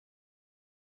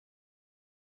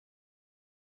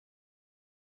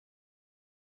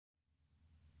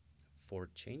For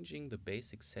changing the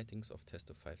basic settings of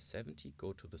Testo 570,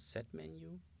 go to the Set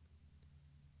menu,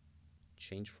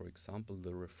 change for example the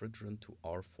refrigerant to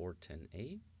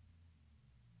R410A,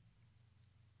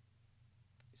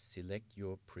 select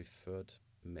your preferred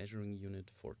measuring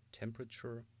unit for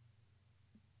temperature,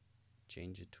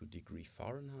 change it to degree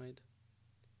Fahrenheit,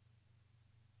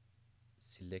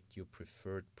 select your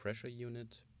preferred pressure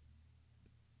unit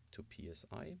to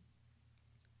PSI.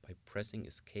 By pressing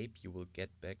escape you will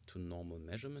get back to normal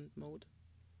measurement mode.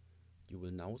 You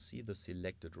will now see the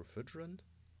selected refrigerant,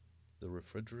 the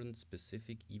refrigerant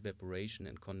specific evaporation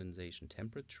and condensation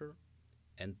temperature,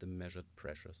 and the measured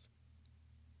pressures.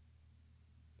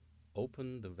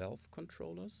 Open the valve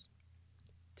controllers,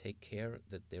 take care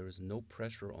that there is no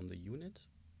pressure on the unit,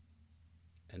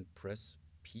 and press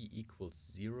P =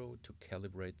 0 to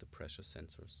calibrate the pressure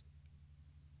sensors.